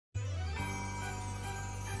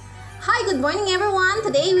Hi, good morning everyone!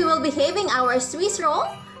 Today we will be having our Swiss roll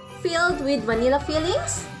filled with vanilla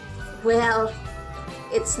fillings. Well,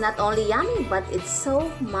 it's not only yummy but it's so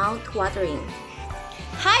mouth-watering.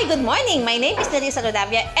 Hi, good morning! My name is Nerisa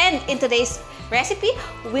Rodavia, and in today's recipe,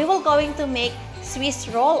 we will going to make Swiss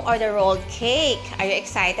roll or the rolled cake. Are you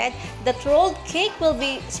excited? That rolled cake will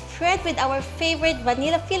be spread with our favorite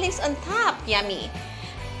vanilla fillings on top. Yummy!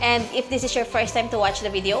 And if this is your first time to watch the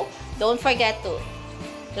video, don't forget to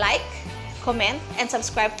like, comment, and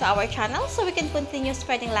subscribe to our channel so we can continue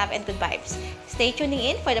spreading love and good vibes. Stay tuning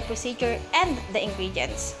in for the procedure and the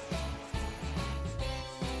ingredients.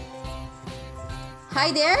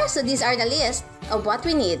 Hi there! So these are the list of what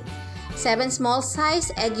we need. 7 small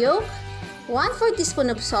size egg yolk, 1/4 teaspoon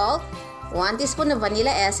of salt, 1 teaspoon of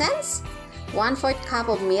vanilla essence, 1/4 cup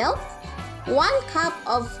of milk, 1 cup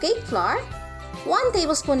of cake flour, 1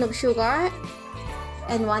 tablespoon of sugar,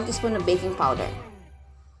 and 1 teaspoon of baking powder.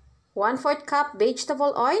 1/4 cup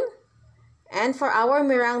vegetable oil, and for our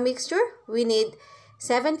meringue mixture, we need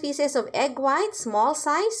 7 pieces of egg white, small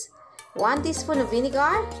size, 1 teaspoon of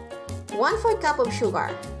vinegar, 1/4 cup of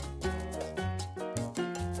sugar.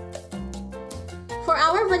 For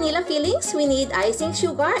our vanilla fillings, we need icing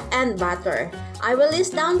sugar and butter. I will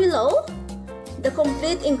list down below the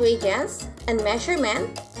complete ingredients and measurement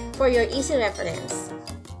for your easy reference.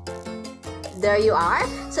 There you are.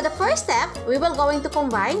 So the first step, we will going to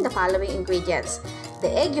combine the following ingredients.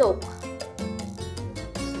 The egg yolk.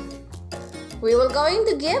 We will going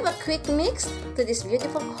to give a quick mix to this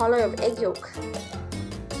beautiful color of egg yolk.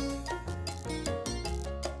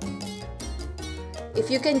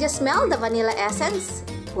 If you can just smell the vanilla essence,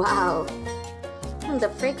 wow!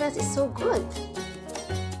 The fragrance is so good.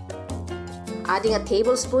 Adding a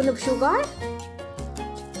tablespoon of sugar.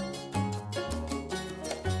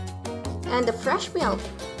 And the fresh milk,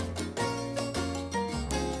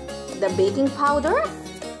 the baking powder,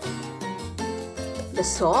 the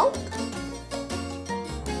salt.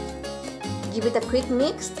 Give it a quick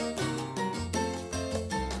mix.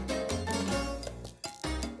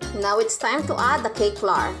 Now it's time to add the cake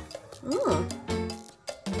flour.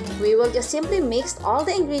 We will just simply mix all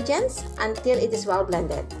the ingredients until it is well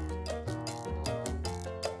blended.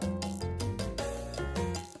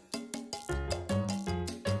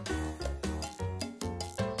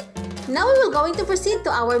 Now we will going to proceed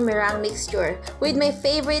to our meringue mixture. With my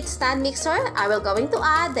favorite stand mixer, I will going to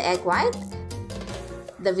add the egg white,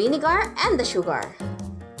 the vinegar, and the sugar.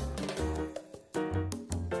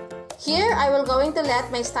 Here, I will going to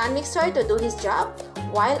let my stand mixer to do his job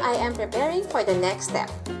while I am preparing for the next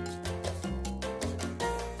step.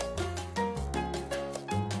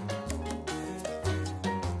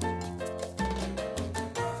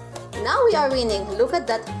 Now we are winning. Look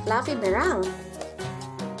at that fluffy meringue.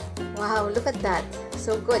 Wow, look at that.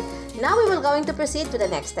 So good. Now we will going to proceed to the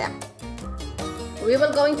next step. We will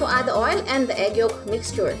going to add the oil and the egg yolk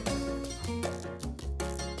mixture.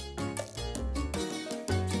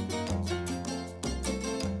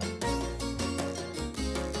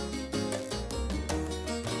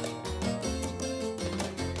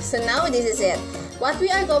 So now this is it. What we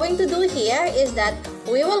are going to do here is that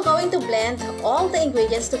we will going to blend all the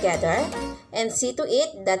ingredients together and see to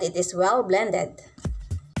it that it is well blended.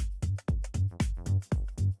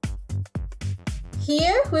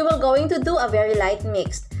 Here, we will going to do a very light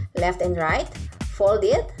mix, left and right, fold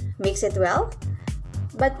it, mix it well,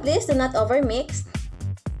 but please do not overmix.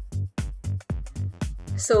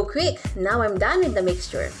 So quick, now I'm done with the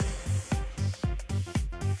mixture.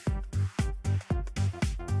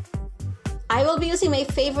 I will be using my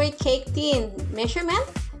favorite cake tin measurement,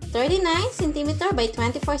 39 cm by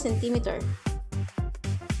 24 cm.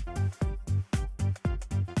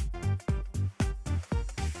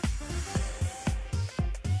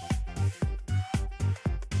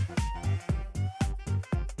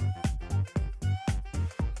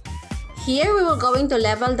 Here, we will going to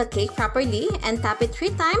level the cake properly and tap it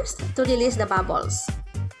 3 times to release the bubbles.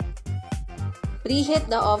 Preheat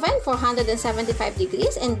the oven for 175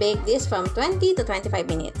 degrees and bake this from 20 to 25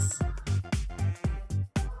 minutes.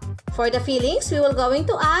 For the fillings, we will going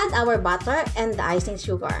to add our butter and the icing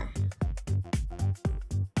sugar.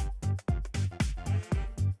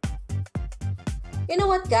 You know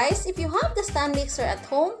what guys, if you have the stand mixer at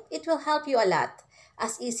home, it will help you a lot.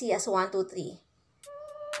 As easy as 1, 2, 3.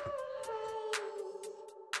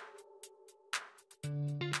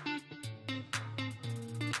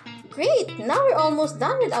 Great! Now we're almost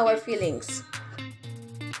done with our fillings.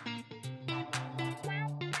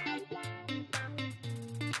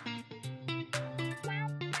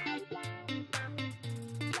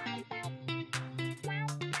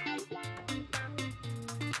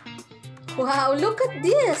 Wow, look at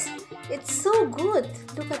this. It's so good.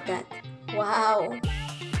 Look at that. Wow.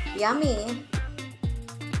 Yummy.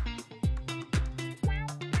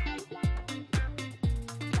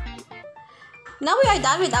 Now we are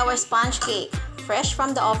done with our sponge cake. Fresh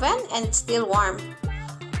from the oven and it's still warm.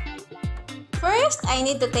 First, I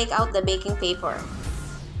need to take out the baking paper.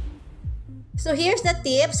 So here's the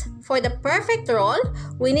tips. For the perfect roll,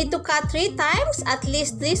 we need to cut 3 times, at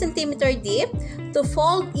least 3 cm deep, to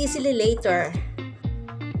fold easily later.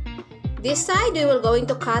 This side, we will going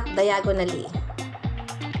to cut diagonally.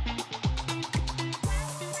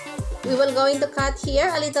 We will going to cut here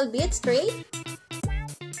a little bit straight.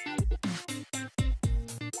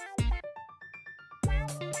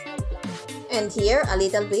 And here a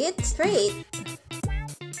little bit straight.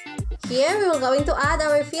 Here we will going to add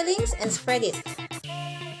our fillings and spread it.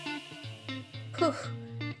 Whew.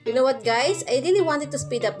 You know what, guys? I really wanted to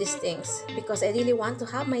speed up these things because I really want to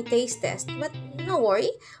have my taste test. But no worry,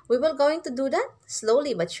 we will going to do that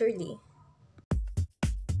slowly but surely.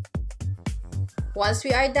 Once we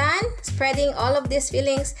are done spreading all of these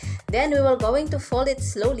fillings, then we will going to fold it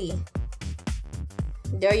slowly.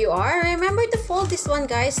 There you are. Remember to fold this one,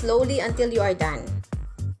 guys, slowly until you are done.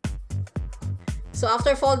 So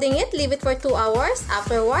after folding it, leave it for 2 hours.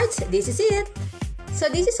 Afterwards, this is it. So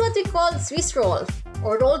this is what we call Swiss roll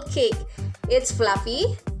or rolled cake. It's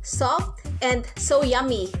fluffy, soft, and so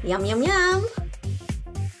yummy. Yum, yum, yum.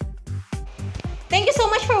 Thank you so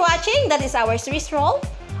much for watching. That is our Swiss roll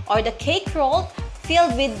or the cake roll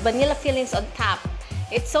filled with vanilla fillings on top.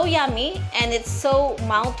 It's so yummy and it's so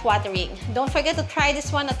mouth-watering. Don't forget to try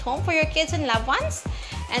this one at home for your kids and loved ones.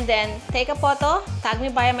 And then take a photo, tag me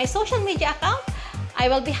via my social media account. I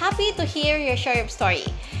will be happy to hear your share of story.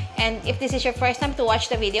 And if this is your first time to watch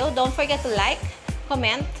the video, don't forget to like,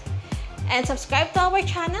 comment, and subscribe to our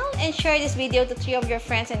channel and share this video to 3 of your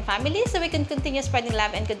friends and family so we can continue spreading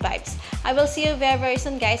love and good vibes. I will see you very, very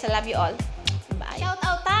soon, guys. I love you all. Bye. Shout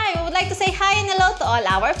out time! We would like to say hi and hello to all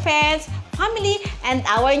our friends, family, and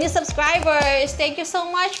our new subscribers. Thank you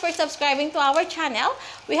so much for subscribing to our channel.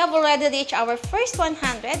 We have already reached our first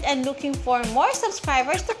 100 and looking for more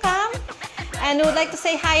subscribers to come. And we would like to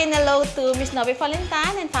say hi and hello to Miss Novi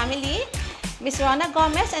Valentan and family, Miss Rona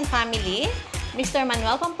Gomez and family, Mr.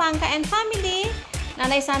 Manuel Pampanga and family,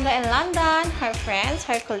 Nanay Sandra in London, her friends,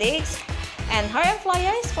 her colleagues, and her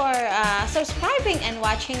employers for subscribing and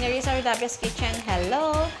watching Nerisa Rodavia's Kitchen.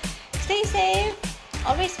 Hello! Stay safe,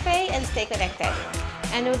 always pray, and stay connected.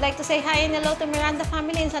 And we would like to say hi and hello to Miranda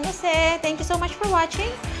family in San Jose. Thank you so much for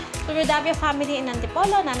watching. To Rodavia family in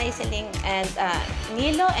Antipolo, Nanay Siling and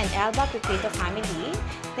Nilo and Elba Pipito family.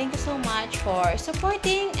 Thank you so much for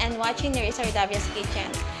supporting and watching Nerisa Rodavia's Kitchen.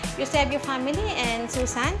 Eusebio family and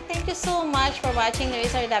Susan, thank you so much for watching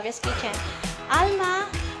Nerisa Rodavia's Kitchen. Alma,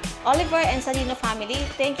 Oliver and Salino family,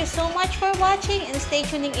 thank you so much for watching and stay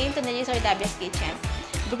tuning in to Nerisa Rodavia's Kitchen.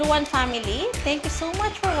 Bruan family, thank you so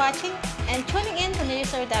much for watching and tuning in to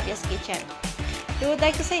Nerisa Rodavia's Kitchen. We would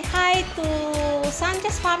like to say hi to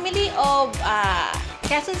Sanchez family of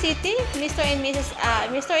Quezon City, Mr. and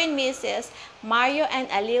Mrs. Mario and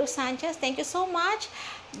Aliu Sanchez. Thank you so much.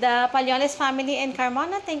 The Paliones family and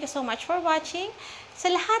Carmona, thank you so much for watching. Sa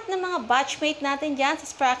lahat ng mga batchmate natin dyan sa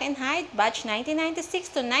Spraken Height, batch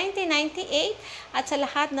 1996 to 1998, at sa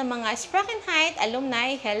lahat ng mga Spraken Height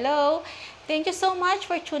alumni, hello! Thank you so much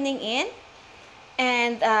for tuning in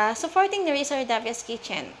and supporting Nerisa Rodavia's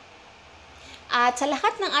Kitchen. At sa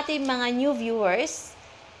lahat ng ating mga new viewers,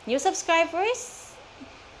 new subscribers,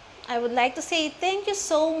 I would like to say thank you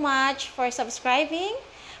so much for subscribing,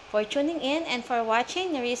 for tuning in, and for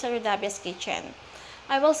watching Nerisa Rodavia's Kitchen.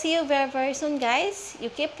 I will see you very, very soon, guys. You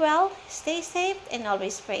keep well, stay safe, and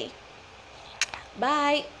always pray.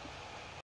 Bye!